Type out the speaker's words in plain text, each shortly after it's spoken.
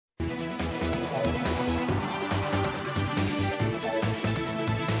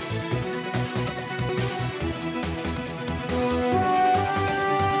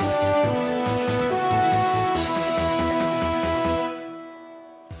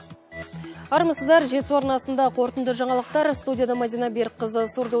Армысыздар, жетісу арнасында қорытынды жаңалықтар. Студияда Мадина Берікқызы,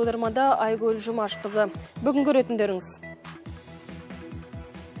 сурды аудармада Айгүл Жұмашқызы. Бүгін көретіндеріңіз.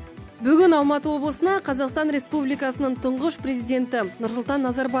 Бүгін Алматы облысына Қазақстан Республикасының тұңғыш президенті Нұрсұлтан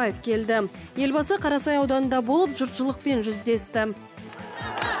Назарбаев келді. Елбасы Қарасай ауданында болып жұртшылықпен жүздесті.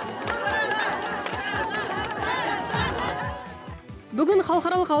 Бүгін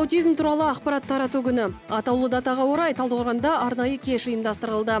халықаралық аутизм туралы ақпарат тарату күні. Атаулы датаға орай Талдықорғанда арнайы кеш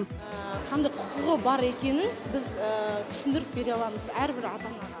ұйымдастырылды. Қандай құқығы бар екенін біз түсіндіріп бере аламыз әрбір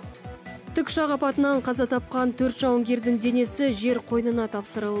ата-анаға. Тікұшақ апатынан қаза тапқан 4 жауынгердің денесі жер қойнына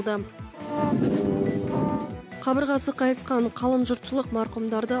тапсырылды. Қабырғасы қайысқан қалың жұртшылық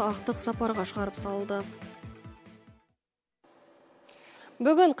марқұмдарды ақтық сапарға шығарып салды.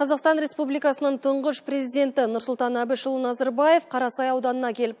 Бүгін Қазақстан Республикасының тұңғыш президенті Нұрсұлтан Әбішұлы Назарбаев Қарасай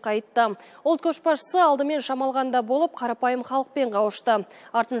ауданына келіп қайтты. Ұлт көшбасшысы алдымен Шамалғанда болып, қарапайым халықпен қауышты.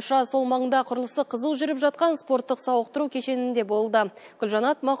 Артынша сол маңда құрылысы қызу жүріп жатқан спорттық сауықтыру кешенінде болды.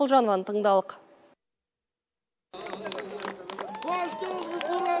 Гүлжанат Мақұлжанованы тыңдалық.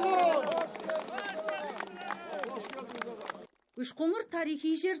 Үшқоңыр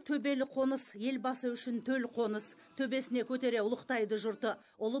тарихи жер, төбелі қоныс, елбасы үшін төл қоныс. Төбесіне көтере ұлықтайды жұрты.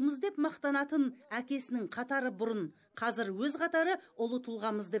 Ұлымыз деп мақтанатын әкесінің қатары бұрын. Қазір өз қатары ұлы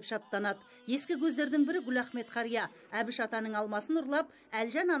тұлғамыз деп шаттанады. Ескі көздердің бірі Гүлахмет қария. Әбіш атаның алмасын ұрлап,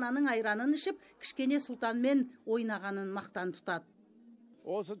 Әлжан ананың айранын ішіп, кішкене сұлтанмен ойнағанын мақтан тұтады.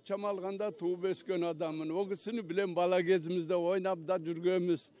 Осы Шамалғанда туып өскен адамын. О кісіні білем, бала кезімізде ойнап да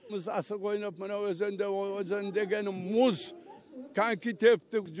жүргенбіз. Асық ойнап, мына өзен дегені мұз. Kanki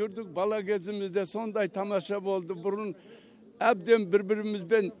teptik, жүрдік бала кезімізде, сондай тамаша болды. Бұрын әбден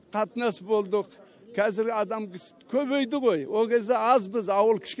бір-бірімізбен қатынас болдық. Қазір адам көбейді ғой. О кезде азбыз,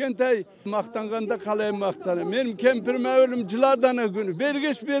 ауыл кішкентай. Мақтанғанда қалай мақтаны. Менің кемпірім әуелім жыладана күні.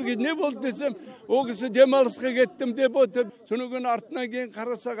 Бергеш, не болды десем, о кісі демалысқа кеттім деп отыр. Соны күн артынан кейін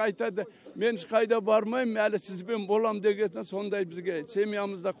қарасақ айтады. Мен қайда бармайым, әлі сізбен болам деген, сондай бізге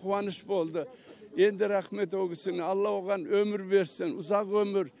семьямызда қуаныш болды. Енді рахмет о кісіне, Алла оған өмір берсін, ұзақ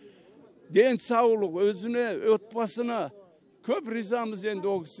өмір, ден саулық, өзіне, отбасына көп ризамыз енді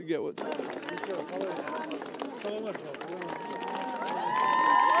о кісіге.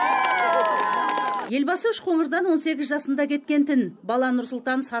 Елбасы Үшқоңырдан 18 жасында кеткентін. Бала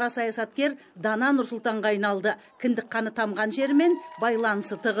Нұрсұлтан сара саясаткер, дана Нұрсұлтанға айналды. Кіндік қаны тамған жермен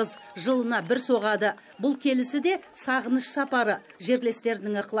байланысы тығыз, жылына бір соғады. Бұл келісі де сағыныш сапары.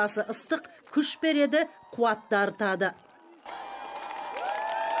 Жерлестердің ықыласы ыстық, күш береді, қуатты артады.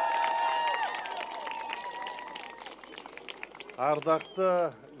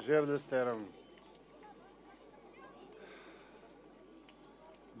 Ардақты жерлестерім,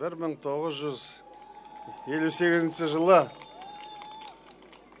 1958 жылы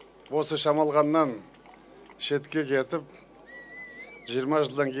осы Шамалғаннан шетке кетіп, 20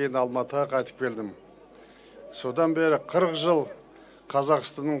 жылдан кейін Алматыға қайтып келдім. Содан бері 40 жыл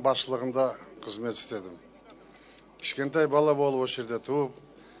Қазақстанның басшылығында қызмет істедім. Кішкентай бала болып осы жерде туып,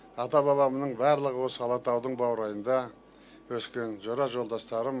 ата-бабамның барлығы осы Алатаудың баурайында өскен. Жора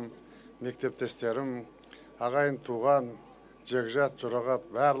жолдастарым, мектептестерім, ағайын туған, жекжат, жұрағат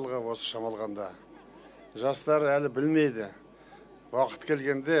барлығы осы Шамалғанда. Жастар әлі білмейді. Уақыт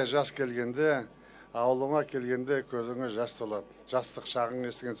келгенде, жас келгенде, ауылыңа келгенде көзіңе жас толады. Жастық шағың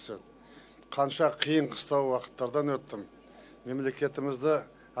есіңе түседі. Қанша қиын қыстау уақыттардан өттім. Мемлекетімізді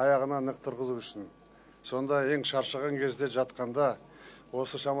аяғына нық тұрғызу үшін. Сонда ең шаршаған кезде жатқанда,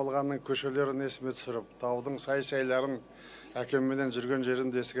 осы Шамалғанның көшелерін есіме түсіріп, таудың сай-сайларын әкемменен жүрген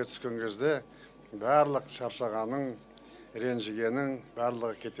жерін есіге түскен кезде, барлық шаршағаның, ренжігенің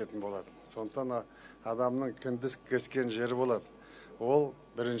барлығы кететін болады. Сондықтан адамның кіндіз кеткен жері болады. Ол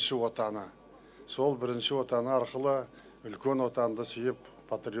бірінші отаны. Сол бірінші отаны арқылы үлкен отанды сүйіп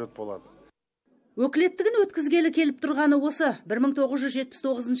патриот болады. Өкілеттігін өткізгелі келіп тұрғаны осы.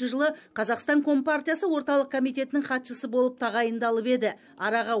 1979 жылы Қазақстан Компартиясы орталық комитетінің хатшысы болып тағайындалып еді.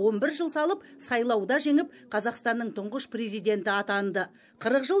 Араға 11 жыл салып, сайлауда жеңіп, Қазақстанның тұңғыш президенті атанды.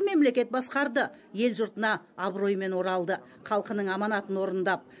 40 жыл мемлекет басқарды, ел жұртына абыроймен оралды. Халқының аманатын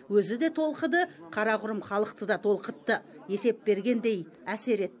орындап, өзі де толқыды, қарақұрым халықты да толқытты. Есеп бергендей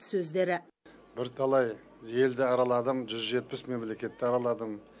әсер етті сөздері. Бірталай елді араладым, 170 мемлекетті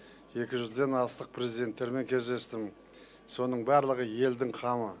араладым. 200-ден астық президенттермен кездестім. Соның барлығы елдің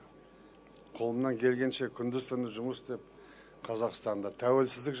қамы. Қолымнан келгенше күндіз-түні жұмыс істеп, Қазақстанда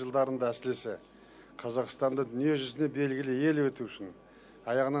тәуелсіздік жылдарында әсіресе Қазақстанды дүние жүзіне белгілі ел өту үшін,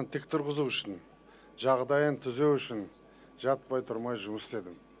 аяғынан тік тұрғызу үшін, жағдайын түзеу үшін жатпай тұрмай жұмыс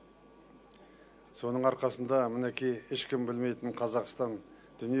істедім. Соның арқасында мінекей ешкім білмейтін Қазақстан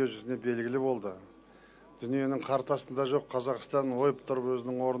дүние жүзіне белгілі болды. Дүниенің қартасында жоқ Қазақстан ойып тұрып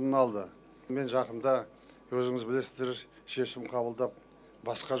өзінің орнын алды. Мен жақында өзіңіз білесіздер шешім қабылдап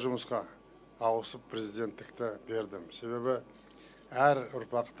басқа жұмысқа ауысып президенттікті бердім. Себебі әр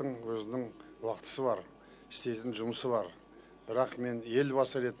ұрпақтың өзінің уақытысы бар, істейтін жұмысы бар. Бірақ мен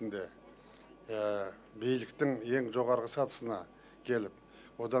елбасы ретінде биліктің ең жоғарғы сатысына келіп,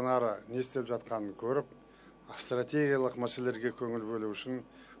 одан ары не істеп жатқанын көріп, стратегиялық мәселелерге көңіл бөлу үшін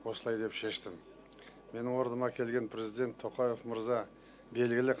осылай деп шештім. Менің орныма келген президент Тоқаев мырза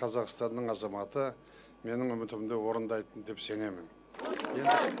белгілі Қазақстанның азаматы, менің үмітімді орындайтын деп сенемін.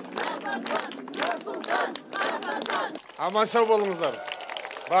 Аман сау болыңыздар,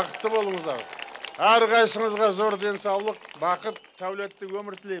 бақытты болыңыздар. Әрқайсыңызға зор денсаулық, бақыт, сәулетті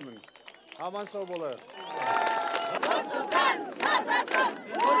өмір тілеймін. Аман сау болайық.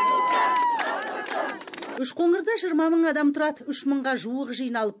 Үшқоңырда 20 мың адам тұрады, 3 мыңға жуық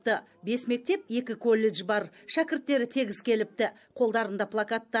жиналыпты. 5 мектеп, 2 колледж бар. Шәкірттері тегіс келіпті. Қолдарында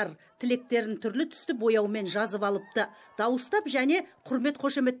плакаттар, тілектерін түрлі түсті бояумен жазып алыпты. Дауыстап және құрмет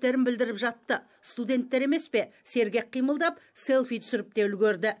қошеметтерін білдіріп жатты. Студенттер емес пе, сергек қимылдап, селфи түсіріп те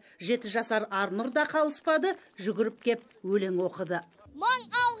үлгерді. 7 жасар Арнұр да қалыспады, жүгіріп кеп өлең оқыды.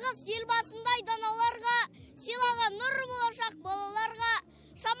 Мың алғыс елбасындай даналарға, сыйлаған нұр болашақ балаларға,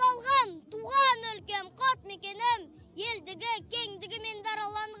 шамалған туған өлкем қот мекенім, елдігі кеңдігімен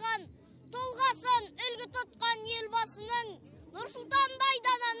дараланған, толғасын үлгі тұтқан елбасының, Нұрсұлтандай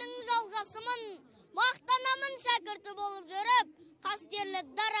дананың жалғасымын, мақтанамын шәкірті болып жүріп, қастерлі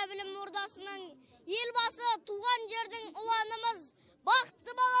дара білім ордасының, елбасы туған жердің ұланымыз,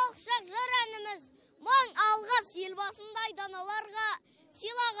 бақытты балалық шақ жыр әніміз, мың алғыс елбасындай даналарға,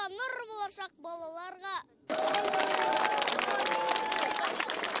 сыйлаған нұр болашақ балаларға.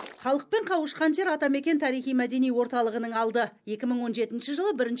 Халықпен қауышқан жер Атамекен тарихи-мәдени орталығының алды. 2017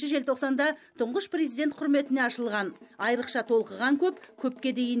 жылы 1 желтоқсанда тұңғыш президент құрметіне ашылған. Айрықша толқыған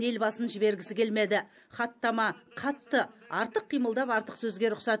көпке дейін елбасын жібергісі келмеді. Хаттама қатты, артық қимылдап артық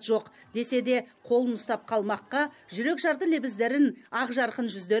сөзге рұқсат жоқ. Десе де қолын ұстап қалмаққа, жүрек жарды лебіздерін, ақ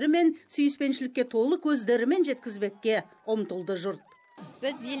жарқын жүздерімен, сүйіспеншілікке толы көздерімен жеткізбекке ұмтылды жұрт.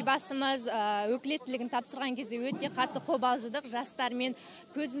 Біз елбасымыз өкілеттілігін тапсырған кезде өте қатты қобалжыдық, жастармен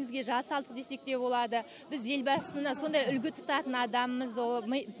көзімізге жас алдық десек те болады. Біз елбасына сондай үлгі тұтатын адамымыз.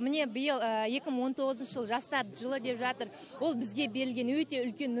 Міне биыл 2019 жыл жастар жылы деп жатыр. Ол бізге берілген өте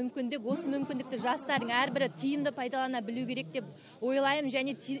үлкен мүмкіндік. Осы мүмкіндікті жастардың әрбірі тиімді пайдалана білу керек деп ойлаймын,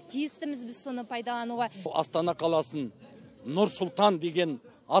 және тиістіміз біз соны пайдалануға. Астана қаласын Нұрсұлтан деген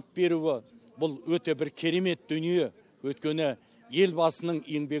ат беруі бұл өте бір керемет дүние. Өткені елбасының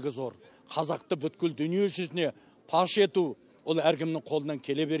еңбегі зор. Қазақты бүткіл дүние жүзіне паш ету, ол әркімнің қолынан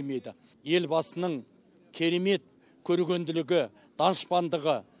келе бермейді. Елбасының керемет көргенділігі,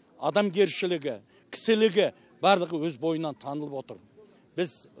 данышпандығы, адамгершілігі, кісілігі барлығы өз бойынан танылып отыр.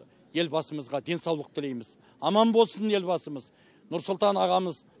 Біз елбасымызға денсаулық тілейміз. Аман болсын елбасымыз. Нұрсұлтан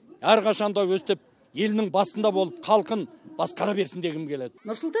ағамыз әрқашанда өстіп, елінің басында болып, халқын басқара берсін дегім келеді.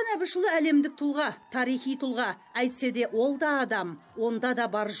 Нұрсұлтан Әбішұлы әлемдік тұлға, тарихи тұлға. Әйтсе де ол да адам, онда да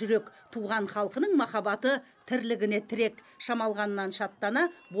бар жүрек. Туған халқының махаббаты тірлігіне тірек. Шамалғаннан шаттана,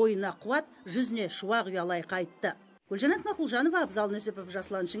 бойына қуат, жүзіне шуақ ұялай қайтты. Гүлжанат Мақұлжанова, Абзал Нүсіпов,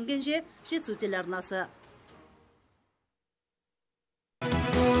 Жаслан Шымкенже, Жетісу телеарнасы.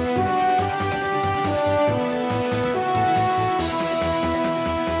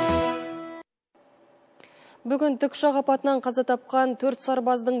 Бүгін тікұшақ апатынан қаза тапқан 4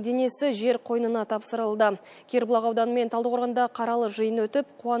 сарбаздың денесі жер қойнына тапсырылды. Кербұлақ ауданы мен Талдықорғанда қаралы жиын өтіп,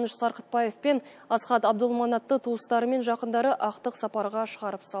 Қуаныш Сарқытбаев пен Асхат Абдулманатты туыстары мен жақындары ақтық сапарға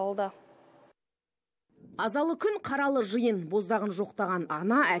шығарып салды. Азалы күн қаралы жиын, боздағын жоқтаған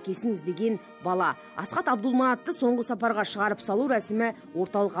ана, әкесін іздеген бала. Асхат Абдулманатты соңғы сапарға шығарып салу рәсімі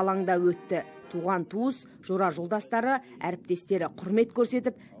орталық алаңда өтті. Туған туыс, жора жолдастары, әріптестері құрмет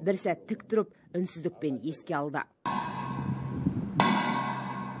көрсетіп, бір сәт тік тұрып, үнсіздікпен еске алды.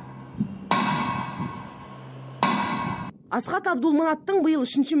 Асхат Абдулманаттың биыл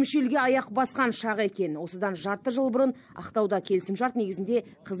 3-ші мүшелге аяқ басқан шағы екен. Осыдан жарты жыл бұрын Ақтауда келісімшарт негізінде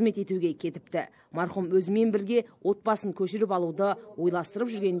қызмет етуге кетіпті. Марқұм өзімен бірге отбасын көшіріп алуды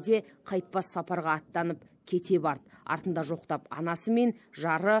ойластырып жүргенде қайтпас сапарға аттанып кете барды. Артында жоқтап анасы мен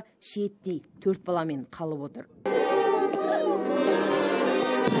жары шиеттей 4 баламен қалып отыр.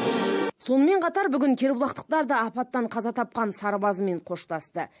 Сонымен қатар бүгін кербұлақтықтар да апаттан қаза тапқан сарбазымен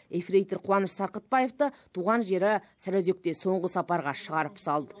қоштасты. Ефрейтор Қуаныш Сарқытбаевты туған жері Сарыөзекте соңғы сапарға шығарып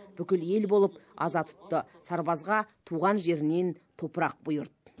салды. Бүкіл ел болып аза тұтты. Сарбазға туған жерінен топырақ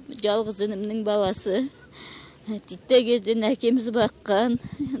бұйырды. Жалғыз інімнің баласы. Титте кезден әкеміз баққан,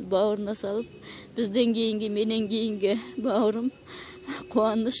 бауырына салып, бізден кейінге, менен кейінге бауырым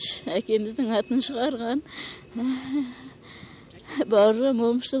қуаныш әкеміздің атын шығарған. Бауырым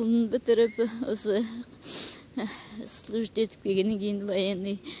 10 жылын бітіріп, осы служит етіп келгеннен кейін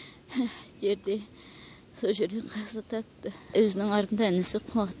военный жерде, сол жерден қаза тапты. Өзінің артында інісі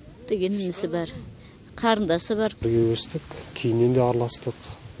Қуат деген інісі бар, қарындасы бар. Бірге өстік, кейіннен де араластық,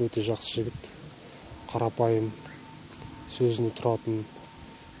 өте жақсы жігіт. Қарапайым, сөзіне тұратын,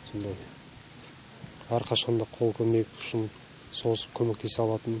 сондай әрқашанда қол көмек үшін соғысып көмектесе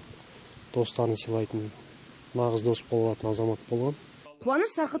алатын, достарын сыйлайтын, нағыз дос болатын азамат болған.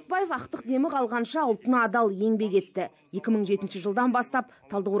 Қуаныш Сарқытбаев ақтық демі қалғанша ұлтына адал еңбек етті. 2007 жылдан бастап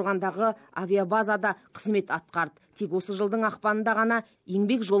Талдықорғандағы авиабазада қызмет атқарды. Тек осы жылдың ақпанында ғана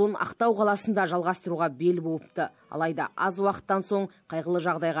еңбек жолын Ақтау қаласында жалғастыруға бел буыпты. Алайда аз уақыттан соң қайғылы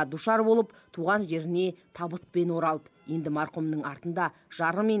жағдайға душар болып, туған жеріне табытпен оралды. Енді марқұмның артында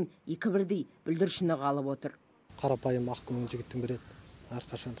жары мен екі бірдей бүлдіршіні қалып отыр. Қарапайым ақкөңіл жігіттің бірі еді.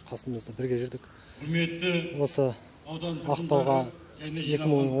 Әрқашан қасымызда бірге жүрдік. Осы Ақтауға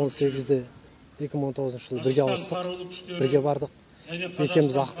 2018-де 2019 жылы бірге ауыстық, бірге бардық.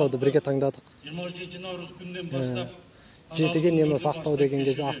 Екеуміз Ақтауды бірге таңдадық. 7-ге неміз Ақтау деген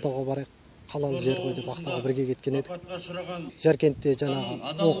кезде Ақтауға барайық, қалалы жер ғой деп Ақтауға бірге кеткен едік. Жаркентте жаңағы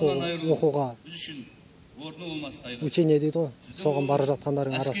оқуға учение дейді ғой, соған бара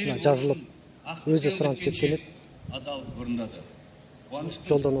жатқандардың арасында жазылып, өзі сұранып кеткен еді.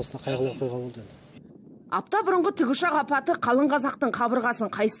 Жолдан осында қайғылы оқиға болды. Апта бұрынғы тікұшақ апаты қалың қазақтың қабырғасын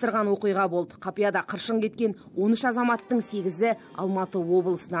қайыстырған оқиға болды. Қапияда қыршын кеткен 13 азаматтың 8-і Алматы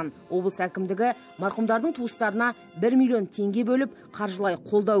облысынан. Облыс әкімдігі марқұмдардың туыстарына 1 миллион теңге бөліп, қаржылай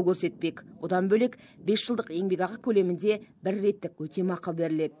қолдау көрсетпек. Одан бөлек 5 жылдық еңбекақы көлемінде бір реттік өтемақы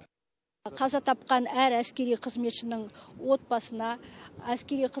беріледі. Қаза тапқан әр әскери қызметшінің отбасына,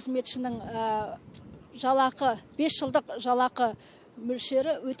 әскери қызметшінің жалақы, 5 жылдық жалақы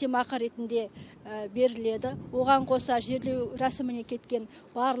мөлшері өтемақы ретінде беріледі. Оған қоса жерлеу рәсіміне кеткен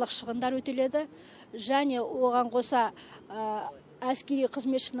барлық шығындар өтеледі. Және оған қоса әскери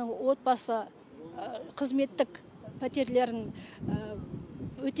қызметшінің отбасы қызметтік пәтерлерін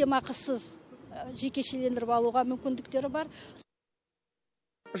өтемақысыз жекешелендіріп алуға мүмкіндіктері бар.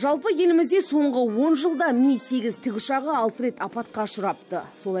 Жалпы елімізде соңғы 10 жылда Ми-8 тікұшағы 6 рет апатқа ұшырапты.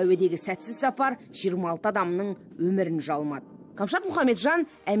 Сол әуедегі сәтсіз сапар 26 адамның өмірін жалмады. Камшат Мұхамеджан,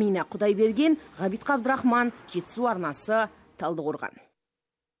 Әмина Құдайберген, Ғабит Қабдырахман, Жетісу арнасы, Талдықорған.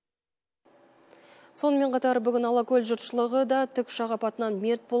 Сонымен қатар бүгін Алакөл жұртшылығы да тікұшақ апатынан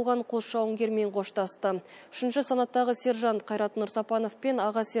мерт болған қос жауынгермен қоштасты. 3-ші санаттағы сержант Қайрат Нұрсапанов пен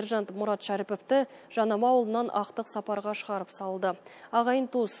аға сержант Мұрат Шәріповті Жанама ауылынан ақтық сапарға шығарып салды.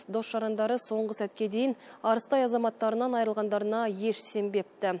 Ағайын туыс, дос жарандары соңғы сәтке дейін арыстай азаматтарынан айырылғандарына еш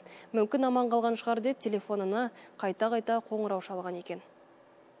сенбепті. Мүмкін аман қалған шығар деп телефонына қайта-қайта қоңырау шалған екен.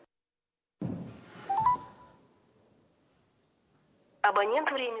 Абонент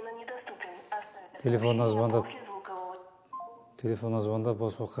временно недоступен. Телефонға звондап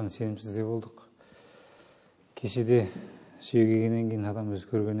бос уақытқа сенімсізде болдық. Кешеде сүйегеннен кейін, адам өзі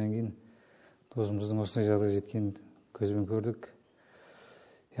көргеннен кейін досымыздың осындай жағдай жеткен көзбен көрдік.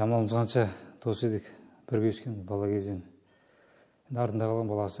 Амалымыз қанша дос едік, бірге өскен бала кезден. Артында қалған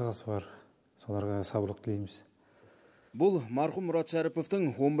баласы ағасы бар, соларға сабырлық тілейміз. Бұл марқұм Мұрат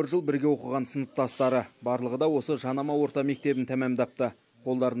Шәріповтың 11 жыл бірге оқыған сыныптастары. Барлығы да осы Жанама орта мектебін тәмамдапты.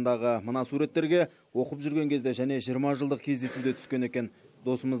 Қолдарындағы мына суреттерге оқып жүрген кезде және 20 жылдық кездесуде түскен екен.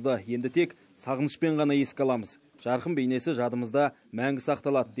 Досымызды енді тек сағынышпен ғана еске аламыз. Жарқын бейнесі жадымызда мәңгі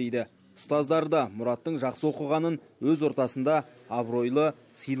сақталады дейді. Ұстаздары да Мұраттың жақсы оқығанын, өз ортасында абыройлы,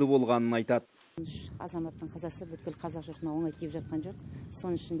 сыйлы болғанын айтады. Азаматтың қазасы бүткіл қазақ жұртына оңай тиіп жатқан жоқ.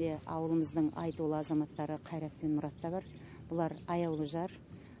 Соның ішінде ауылымыздың айтулы азаматтары Қайрат пен Мұрат та бар. Бұлар аяулы жар.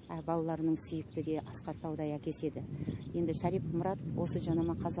 Балаларының сүйікті де Асқар Таудай әкесі еді. Енді Шәріп Мұрат осы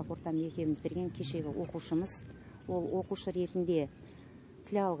Жанама қазақ орта мектебін бітірген кешегі оқушымыз. Ол оқушы ретінде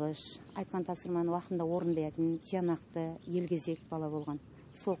тіл алғыш, айтқан тапсырманы уақытында орындайтын, тиянақты, елгезек бала болған.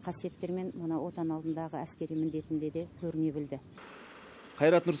 Сол қасиеттермен мына отан алдындағы әскери міндетінде де көріне білді.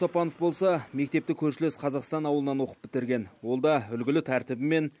 Қайрат Нұрсапанов болса, мектепті көршілес Қазақстан ауылынан оқып бітірген. Ол да үлгілі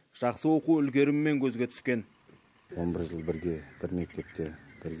тәртібімен, жақсы оқу үлгерімімен көзге түскен. 11 жыл бірге бір мектепте,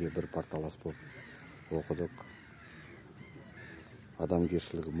 бірге бір парталас болып оқыдық.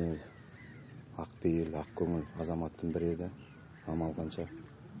 Адамгершілігі мол, ақпейіл, ақкөңіл азаматтың бірі еді. Амал қанша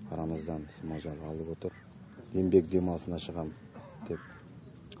арамыздан мажал алып отыр. Еңбек демалысына шығам деп,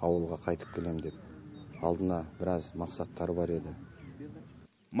 ауылға қайтып келем деп, алдына біраз мақсаттары бар еді.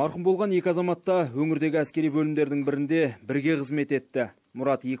 Марқұм болған екі азаматта өңірдегі әскери бөлімдердің бірінде бірге қызмет етті.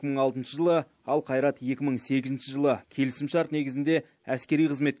 Мұрат 2006 жылы, ал Қайрат 2008 жылы келісімшарт негізінде әскери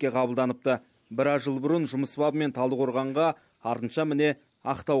қызметке қабылданыпты. Бір жыл бұрын жұмыс бабымен Талдықорғанға, артынша міне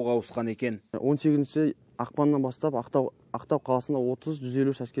Ақтауға ауысқан екен. 18 ақпаннан бастап Ақтау қаласында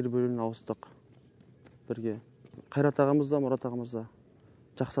 30-153 әскери бөліміне ауыстық бірге. Қайрат ағамыз да, Мұрат ағамыз да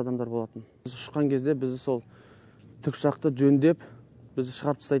жақсы адамдар болатын. Біз ұшқан кезде бізді сол тікұшақты жөндеп, бізді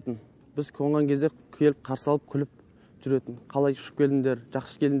шығарып тастайтын. Біз қонған кезде келіп қарсы алып күліп жүретін. Қалай ұшып келдіңдер,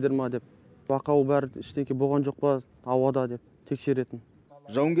 жақсы келдіңдер ма деп. Бақау бәрі ештеңе болған жоқ па ауада деп тексеретін.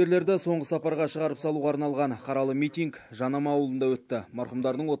 Жауынгерлерді соңғы сапарға шығарып салуға арналған қаралы митинг Жанама ауылында өтті.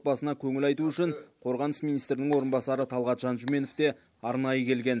 Марқұмдардың отбасына көңіл айту үшін Қорғаныс министрінің орынбасары Талғат Жанжуменов те арнайы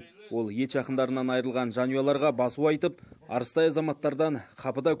келген. Ол ет жақындарынан айырылған жанұяларға басу айтып, арыстай азаматтардан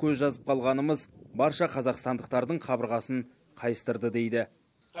қапыда көз жазып қалғанымыз барша қазақстандықтардың қабырғасын қайыстырды дейді.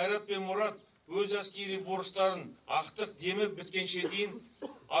 Қайрат пен Мұрат өз әскери борыштарын ақтық деміп біткенше дейін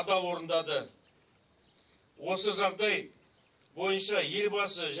адал орындады. Осы жағдай бойынша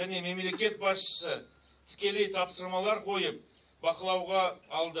елбасы және мемлекет басшысы тікелей тапсырмалар қойып бақылауға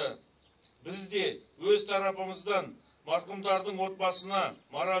алды. Біз де өз тарапымыздан марқұмдардың отбасына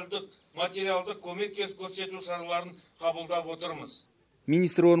моральдық, материалдық көмек көрсету шараларын қабылдап отырмыз.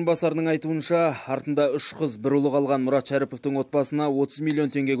 Министр орынбасарының айтуынша, артында 3 қыз, 1 ұлы қалған Мұрат Шәріповтің отбасына 30 миллион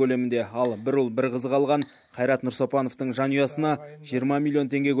теңге көлемінде, ал 1 ұл, 1 қызы қалған Қайрат Нұрсапановтың жанұясына 20 миллион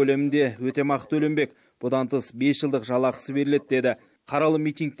теңге көлемінде өтемақы төленбек. Бұдан тыс 5 жылдық жалақысы беріледі деді. Қаралы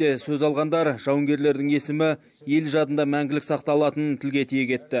митингте сөз алғандар жауынгерлердің есімі ел жадында мәңгілік сақталатынын тілге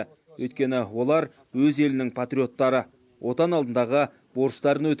тиек етті. Өйткені олар өз елінің патриоттары, отан алдындағы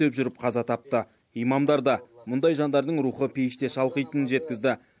борыштарын өтеп жүріп қаза тапты. Имамдар да мұндай жандардың рухы пейіште шалқитынын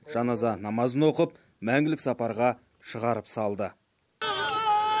жеткізді. Жаназа намазын оқып, мәңгілік сапарға шығарып салды.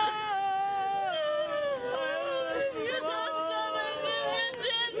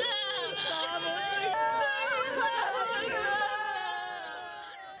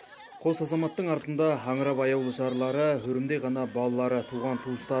 Қос азаматтың артында аңырап аяулы жарлары, өрімдей ғана балалары, туған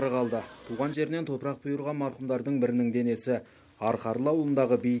туыстары қалды. Туған жерінен топырақ бұйырған марқұмдардың бірінің денесі Арқарлы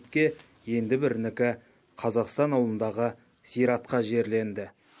ауылындағы бейітке, енді бірінікі Қазақстан ауылындағы зиратқа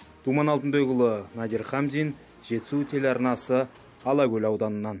жерленді. Думан Алтынбекұлы, Надир Хамзин, Жетісу телеарнасы, Алакөл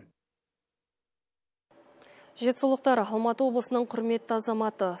ауданынан. Жетісулықтар Алматы облысының құрметті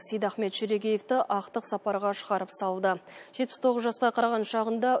азаматы Сейдахмет Шерегеевті ақтық сапарға шығарып салды. 79 жасқа қараған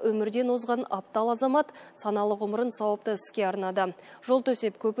шағында өмірден озған аптал азамат саналы ғұмырын сауапты іске арнады. Жол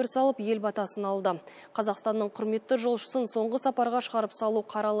төсеп көпір салып ел батасын алды. Қазақстанның құрметті жолшысын соңғы сапарға шығарып салу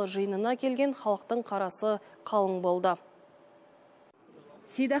қаралы жиынына келген халықтың қарасы қалың болды.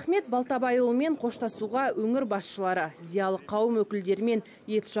 Сейдахмет Балтабайұлымен қоштасуға өңір басшылары, зиялы қауым өкілдері мен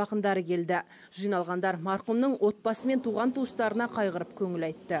ет жақындары келді. Жиналғандар марқұмның отбасы мен туған туыстарына қайғырып көңіл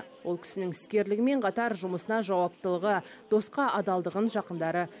айтты. Ол кісінің іскерлігімен қатар жұмысына жауаптылығы, досқа адалдығын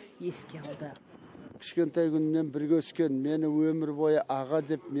жақындары еске алды. Кішкентай күннен бірге өскен, мені өмір бойы аға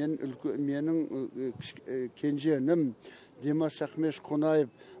деп менің кенженім Димаш Ахмеш Қонаев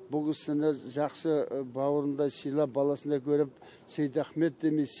бұл кісіні жақсы бауырындай сыйлап, баласында көріп, Сейдахмет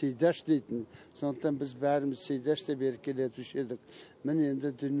демей Сейдаш дейтін. Сондықтан біз бәріміз Сейдаш деп еркелетуші едік. Мен енді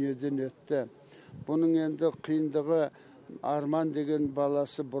дүниеден өтті. Бұның енді қиындығы Арман деген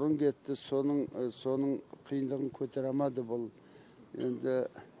баласы бұрын кетті, соның қиындығын көтере алмады бұл. Енді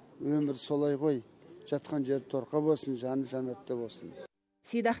өмір солай ғой. Жатқан жер торқа болсын, жаны жанатта болсын.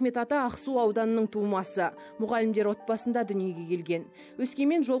 Сейдахмет ата Ақсу ауданының тумасы, мұғалімдер отбасында дүниеге келген.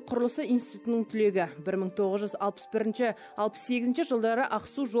 Өскемен жол құрылысы институтының түлегі 1961-68 жылдары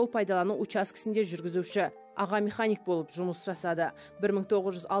Ақсу жол пайдалану учаскесінде жүргізуші, аға механик болып жұмыс жасады.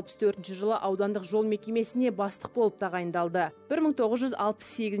 1964 жылы аудандық жол мекемесіне бастық болып тағайындалды.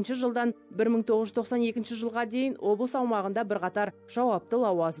 1968 жылдан 1992 жылға дейін облыс аумағында бірқатар жауапты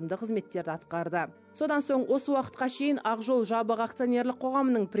лауазымды қызметтерді атқарды. Содан соң осы уақытқа шейін Ақжол жабық акционерлік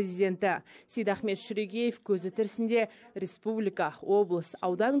қоғамының президенті Сейдахмет Шерегеев көзі тірісінде республика, облыс,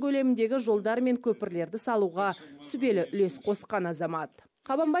 аудан көлеміндегі жолдар мен көпірлерді салуға сүбелі үлес қосқан азамат.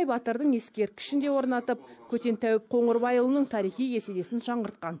 Қабанбай Батырдың ескерткішінде орнатып, Көтен Тәуіп Қоңырбайұлының тарихи кеседесін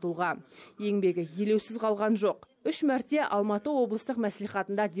жаңғыртқан тұлға. Еңбегі елеусіз қалған жоқ. 3 мәрте Алматы облыстық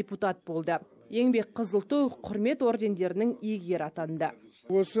мәслихатында депутат болды. Еңбек қызыл ту, құрмет ордендерінің иегері атанды.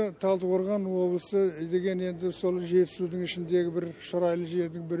 Осы Талдықорған облысы деген енді сол Жетісудың ішіндегі бір шұрайлы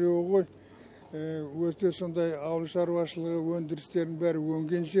жердің біреуі ғой. Өте сондай ауыл шаруашылығы өндірістердің бәрі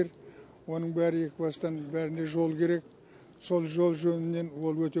өнген жер. Оның бәрі екібастан бәріне жол керек. Сол жол жөнінен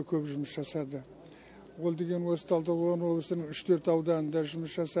ол өте көп жұмыс жасады. Ол деген осы Талдықорған облысының 3-4 ауданында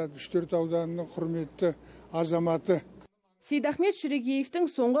жұмыс жасады. 3-4 ауданының құрметті азаматы. Сейдахмет Шүрегеевтің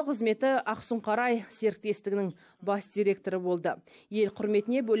соңғы қызметі Ақсұңқарай серіктестігінің бас директоры болды. Ел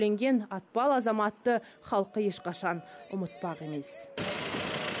құрметіне бөленген атпал азаматты халқы ешқашан ұмытпақ емес.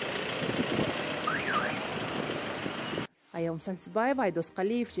 Аяум Сансызбаева, Айдос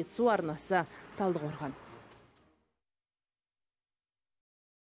Қалиев, Жетісу арнасы, Талдықорған.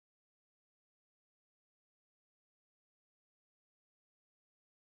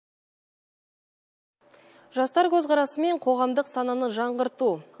 Жастар көзқарасы мен қоғамдық сананы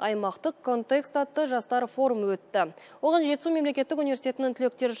жаңғырту. Аймақтық контекст атты жастар форумы өтті. Оған Жетісу мемлекеттік университетінің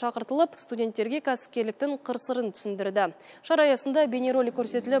түлектері шақыртылып, студенттерге кәсіпкерліктің қыр-сырын түсіндірді. Шара аясында бейнеролик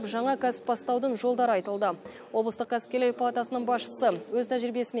көрсетіліп, жаңа кәсіп бастаудың жолдары айтылды. Облыстық кәсіпкерлер палатасының басшысы өз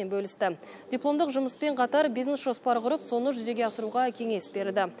тәжірибесімен бөлісті. Дипломдық жұмыспен қатар бизнес жоспар құрып, соны жүзеге асыруға кеңес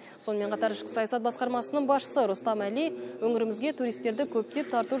берді. Сонымен қатар ішкі саясат басқармасының басшысы Рустам Әли өңірімізге туристерді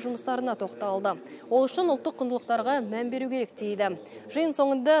көптеп тарту жұмыстарына тоқталды. Ол үшін ұлттық құндылықтарға мән беру керек дейді. Жиын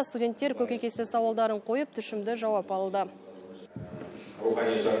соңында студенттер көкейкесті сауалдарын қойып, түшімді жауап алды.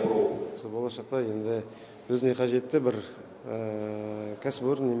 Рухани жаңғыру. Болашақта енді өзіне қажетті бір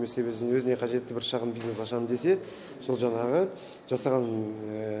кәсіпорын немесе өзіне қажетті бір шағын бизнес ашамын десе, сол жаңағы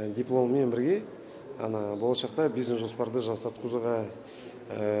жасаған дипломмен бірге болашақта бизнес жоспарды жасатқызуға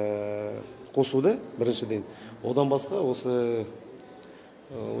қосуды біріншіден. Одан басқа осы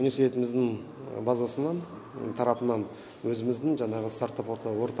университетіміздің базасынан тарапынан өзіміздің жаңағы стартап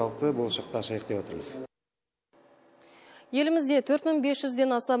орталықты болашақта ашайық деп отырмыз. Елімізде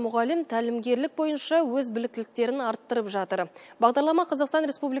 4500-ден аса мұғалім тәлімгерлік бойынша өз біліктіліктерін арттырып жатыр. Бағдарлама Қазақстан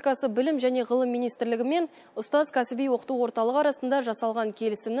Республикасы Білім және Ғылым Министрлігі мен ұстаз кәсіби оқыту орталығы арасында жасалған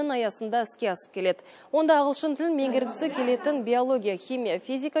келісімнің аясында іске асып келеді. Онда ағылшын тілін меңгергісі келетін биология, химия,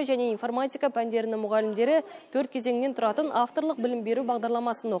 физика және информатика пәндерінің мұғалімдері 4 кезеңнен тұратын авторлық білім беру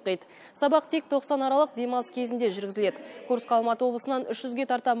бағдарламасын оқиды. Сабақ тек 90 аралық демалыс кезінде жүргізіледі. Курсқа Алматы облысынан 300-ге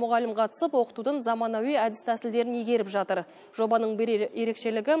тарта мұғалім қатысып, оқытудың заманауи әдіс тәсілдерін игеріп жатыр. Жобаның бір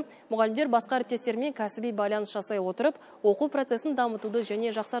ерекшелігі мұғалімдер басқа әріптестермен кәсіби байланыс жасай отырып, оқу процесін дамытуды және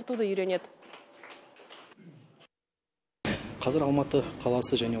жақсартуды үйренеді. Қазір Алматы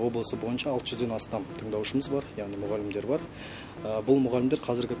қаласы және облысы бойынша 600-ден астам тыңдаушымыз бар, яғни мұғалімдер бар. Бұл мұғалімдер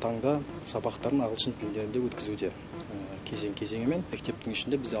қазіргі таңда сабақтарын ағылшын тілдерінде өткізуде. Кезең-кезеңімен мектептің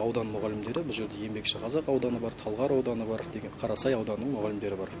ішінде бізде аудан мұғалімдері, бұл жерде Еңбекші Қазақ ауданы бар, Талғар ауданы бар, деген Қарасай ауданының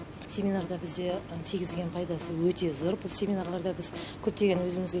мұғалімдері бар. Семинарда бізде тигізген пайдасы өте зор. Бұл семинарларда біз көптеген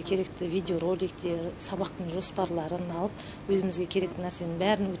өзімізге керекті видеороликтер, сабақтың жоспарларын алып, өзімізге керекті нәрсенің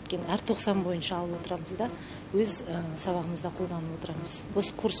бәрін өткен әр 90 бойынша алып отырамыз да, өз сабағымызда қолданып отырамыз.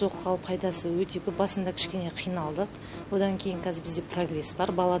 Осы курс оқығалы пайдасы өте көп. Басында кішкене қиналдық. Одан кейін қазір бізде прогресс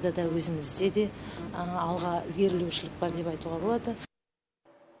бар. Балада да өзімізде де алға ілгерілеушілік бар деп айтуға болады.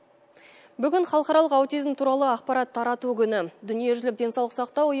 Бүгін халықаралық аутизм туралы ақпарат тарату күні. Дүниежүзілік денсаулық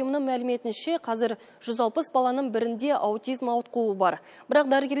сақтау ұйымының мәліметінше қазір 160 баланың бірінде аутизм ауытқуы бар. Бірақ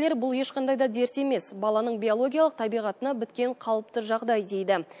дәрігерлер бұл ешқандай да дерт емес, баланың биологиялық табиғатына біткен қалыпты жағдай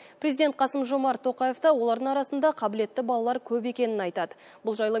дейді. Президент Қасым-Жомарт Тоқаев та олардың арасында қабілетті балалар көп екенін айтады.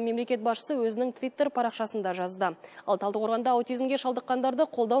 Бұл жайлы мемлекет басшысы өзінің Twitter парақшасында жазды. Ал Талдықорғанда аутизмге шалдыққандарды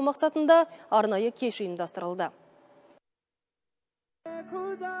қолдау мақсатында арнайы кеш ұйымдастырылды.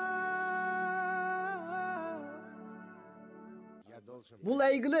 Бұл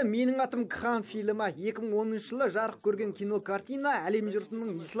әйгілі «Менің атым Кхан» фильмі 2010 жылы жарық көрген кинокартина әлем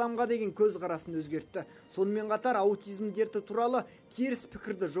жұртының исламға деген көзқарасын өзгертті. Сонымен қатар аутизм дерті туралы теріс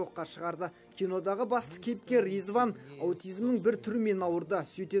пікірді жоққа шығарды. Кинодағы басты кейіпкер Ризван аутизмнің бір түрімен ауырды.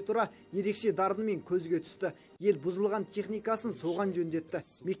 Сөйте тұра ерекше дарынымен көзге түсті. Ел бұзылған техникасын соған жөндетті.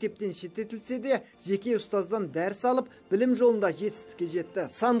 Мектептен шеттетілсе де жеке ұстаздан дәріс алып, білім жолында жетістікке жетті.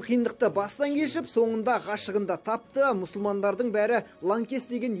 Сан қиындықты бастан кешіп, соңында ғашығында тапты. Мұсылмандардың бәрі Лаңкес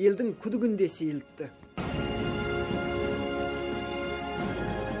деген елдің күдігінде сейілтті.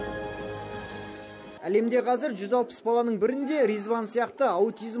 Әлемде қазір 160 баланың бірінде Ризван сияқты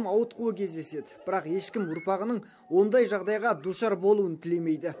аутизм ауытқуы кездеседі. Бірақ ешкім ұрпағының ондай жағдайға душар болуын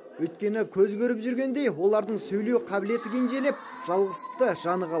тілемейді. Өйткені көз көріп жүргендей, олардың сөйлеу қабілеті кенжелеп, жалғыздықты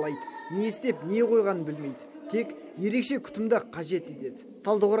жаны қалайды. Не істеп, не қойғанын білмейді. Тек ерекше күтімді қажет етеді.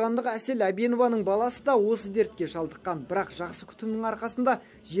 Талдықорғандық Әсел Әбенованың баласы да осы дертке шалдыққан. Бірақ жақсы күтімнің арқасында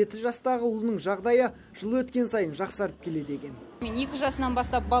 7 жастағы ұлының жағдайы жыл өткен сайын жақсарып келеді екен. Мен 2 жасынан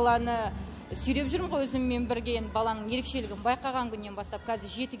бастап баланы сүйреп жүрмін ғой өзіммен бірге. Баланың ерекшелігін байқаған күннен бастап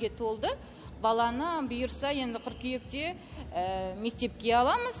қазір 7-ге толды. Баланы бұйырса енді қыркүйекте мектепке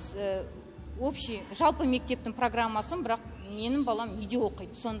аламыз. Общий жалпы мектептің программасын, бірақ менің балам үйде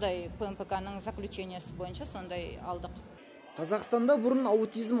оқиды. Сондай ПМПК-ның заключениесі бойынша сондай алдық. Қазақстанда бұрын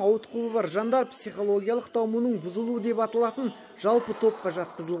аутизм ауытқуы бар жандар психологиялық дамуының бұзылуы деп аталатын жалпы топқа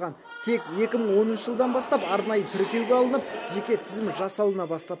жатқызылған. Тек 2010 жылдан бастап арнайы тіркеуге алынып, жеке тізім жасалына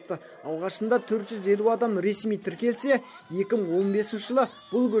бастапты. Алғашында 450 адам ресми тіркелсе, 2015 жылы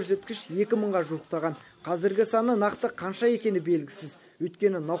бұл көрсеткіш 2000-ға жуықтаған. Қазіргі саны нақты қанша екені белгісіз.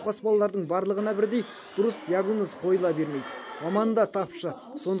 Өйткені науқас балалардың барлығына бірдей дұрыс диагноз қойыла бермейді. Маман да тапшы.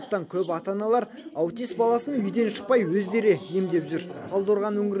 Сондықтан көп ата-аналар аутист баласын үйден шықпай өздері емдеп жүр.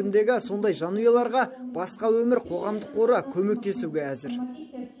 Талдықорған өңіріндегі сондай жанұяларға басқа өмір қоғамдық қоры көмектесуге әзір.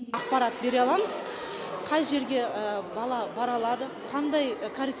 Ақпарат бере аламыз. Қай жерге бала бара алады, қандай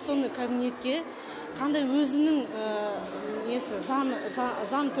коррекционный кабинетке, қандай өзінің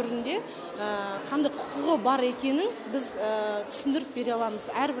заң түрінде қандай құқығы бар екенін біз түсіндіріп бере аламыз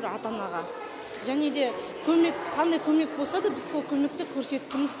әрбір ата-анаға. Және де қандай көмек болса да біз сол көмекті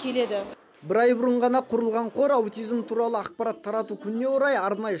көрсеткіміз келеді. Бір ай бұрын ғана құрылған қор аутизм туралы ақпарат тарату күніне орай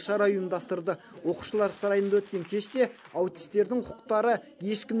арнайы шара ұйымдастырды. Оқушылар сарайында өткен кеште аутистердің құқықтары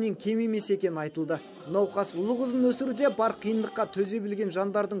ешкімнен кем емес екені айтылды. Науқас ұлы қызын өсіруде бар қиындыққа төзе білген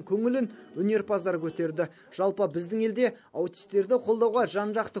жандардың көңілін өнерпаздар көтерді. Жалпы біздің елде аутистерді қолдауға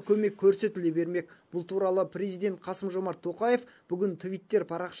жан-жақты көмек көрсетіле бермек. Бұл туралы президент Қасым-Жомарт Тоқаев бүгін Твиттер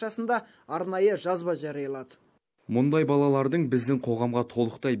парақшасында арнайы жазба жариялады. Мұндай балалардың біздің қоғамға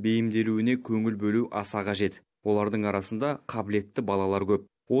толықтай бейімделуіне көңіл бөлу аса қажет. Олардың арасында қабілетті балалар көп.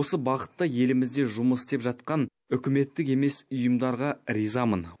 Осы бағытта елімізде жұмыс істеп жатқан үкіметтік емес ұйымдарға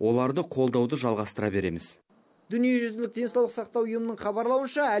ризамын. Оларды қолдауды жалғастыра береміз. Дүниежүзілік денсаулық сақтау ұйымының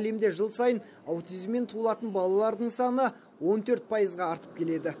хабарлауынша, әлемде жыл сайын аутизммен туылатын балалардың саны 14%-ға артып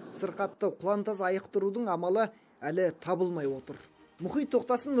келеді. Сырқатты құлантаз айықтырудың амалы әлі табылмай отыр. Мұхит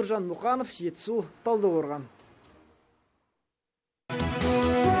Тоқтасын, Нұржан Мұқанов, Жетісу, Талдықорған.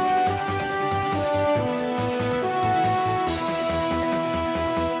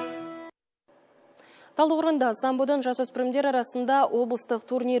 Талдықорғанда самбодан жасөспірімдер арасында облыстық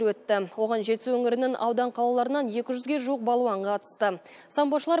турнир өтті. Оған Жетісу өңірінің аудан қалаларынан 200-ге жуық балуан қатысты.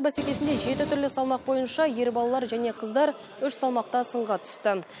 Самбошылар бәсекесінде 7 түрлі салмақ бойынша ер балалар және қыздар 3 салмақта сынға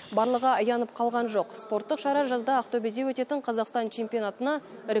түсті. Барлығы аянып қалған жоқ. Спорттық шара жазда Ақтөбеде өтетін Қазақстан чемпионатына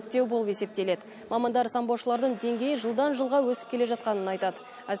іріктеу болып есептеледі. Мамандар самбошылардың деңгейі жылдан жылға өсіп келе жатқанын айтады.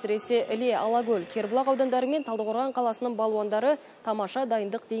 Әсіресе Іле, Алакөл, Кербұлақ аудандары мен Талдықорған қаласының балуандары тамаша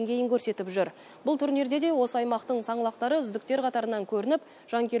дайындық деңгейін көрсетіп жүр. Бұл турнирде де осы аймақтың саңлақтары үздіктер қатарынан көрініп,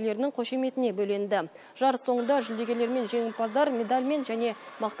 жанкүйерлерінің қошеметіне бөленді. Жарыс соңында жүлдегерлер мен жеңімпаздар медальмен және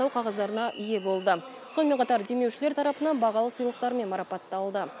мақтау қағаздарына ие болды. Сонымен қатар демеушілер тарапынан бағалы сыйлықтармен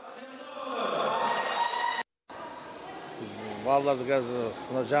марапатталды. Балаларды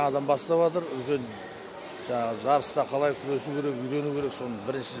қазір жаңадан бастап жатыр. Үлкен жарыста қалай күресу керек, үйрену керек, соның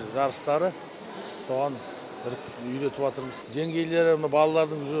бірінші жарыстары. Соған үйретіп жатырмыз. Деңгейлері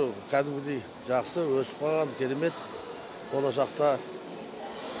балалардың кәдімгідей жақсы, өсіп қалған, керемет. Болашақта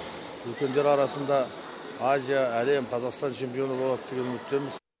үлкендер арасында Азия, әлем, Қазақстан чемпионы болады деген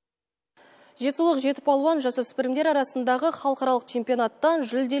үміттеміз. Жетісулық 7 палуан жасөспірімдер арасындағы халықаралық чемпионаттан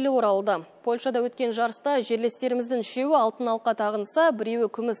жүлделі оралды. Польшада өткен жарыста жерлестеріміздің 3-еуі алтын алқа тағынса, 1-еуі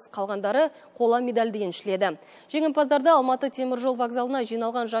күміс, қалғандары қола медальды еншіледі. Жеңімпаздарды Алматы теміржол вокзалына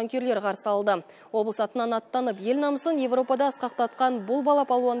жиналған жанкүйерлер қарсы алды. Облыс атынан аттанып, ел намысын Европада асқақтатқан бұл бала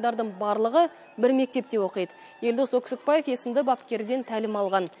палуандардың барлығы бір мектепте оқиды. Елдос Өксікбаев есімді бапкерден тәлім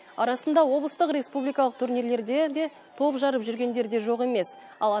алған. Арасында облыстық республикалық турнирлерде де топ жарып жүргендер де жоқ емес.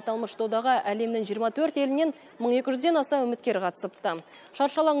 Ал аталмыш додаға әлемнің 24 елінен 1200-ден аса үміткер қатысыпты.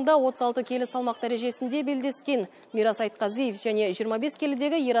 Шаршалаңда 36 келі салмақ дәрежесінде белдескен Мирас Айтқазиев және 25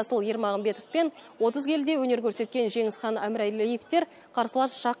 келідегі Ерасыл Ермағымбетов пен 30 келіде өнер көрсеткен Жеңісхан Әмірәлиевтер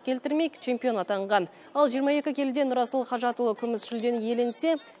қарсылас шақ келтірмей чемпион атанған. Ал 22 келіде Нұрасыл Хажатұлы күміс жүлдені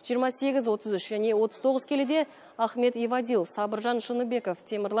иеленсе, 28-33 және 39 келіде Ахмет Ивадил, Сабыржан Шыныбеков,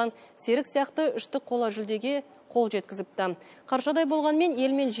 Темірлан Серік сияқты үштік қола жүлдеге қол жеткізіпті. Қаршадай болғанмен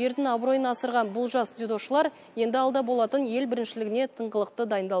ел мен жердің абыройын асырған бұл жас дзюдошылар енді алда болатын ел біріншілігіне тыңғылықты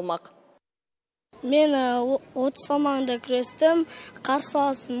дайындалмақ. Мен 30 салмағында күрестім,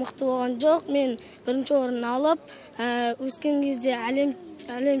 қарсыласым мықты болған жоқ. Мен бірінші орын алып, өскен кезде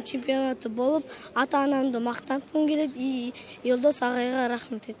әлем чемпионаты болып, ата-анамды мақтанғым келеді, Елдос ағайға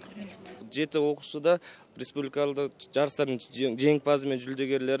рахмет еткім келеді. 7 оқушыда республикалық жарыстардың жеңімпазы мен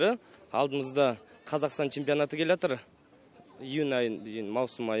жүлдегерлері алдымызда Қазақстан чемпионаты келе жатыр. Июнь айында,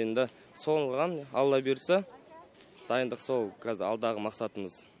 маусым айында соған Алла бұйыртса, дайындық сол алдағы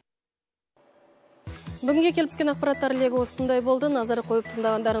мақсатымыз. Бүгінге келіп түскен ақпараттар легі осындай болды. Назар қойып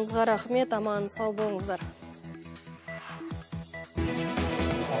тыңдағандарыңызға рахмет, аман сау болыңыздар.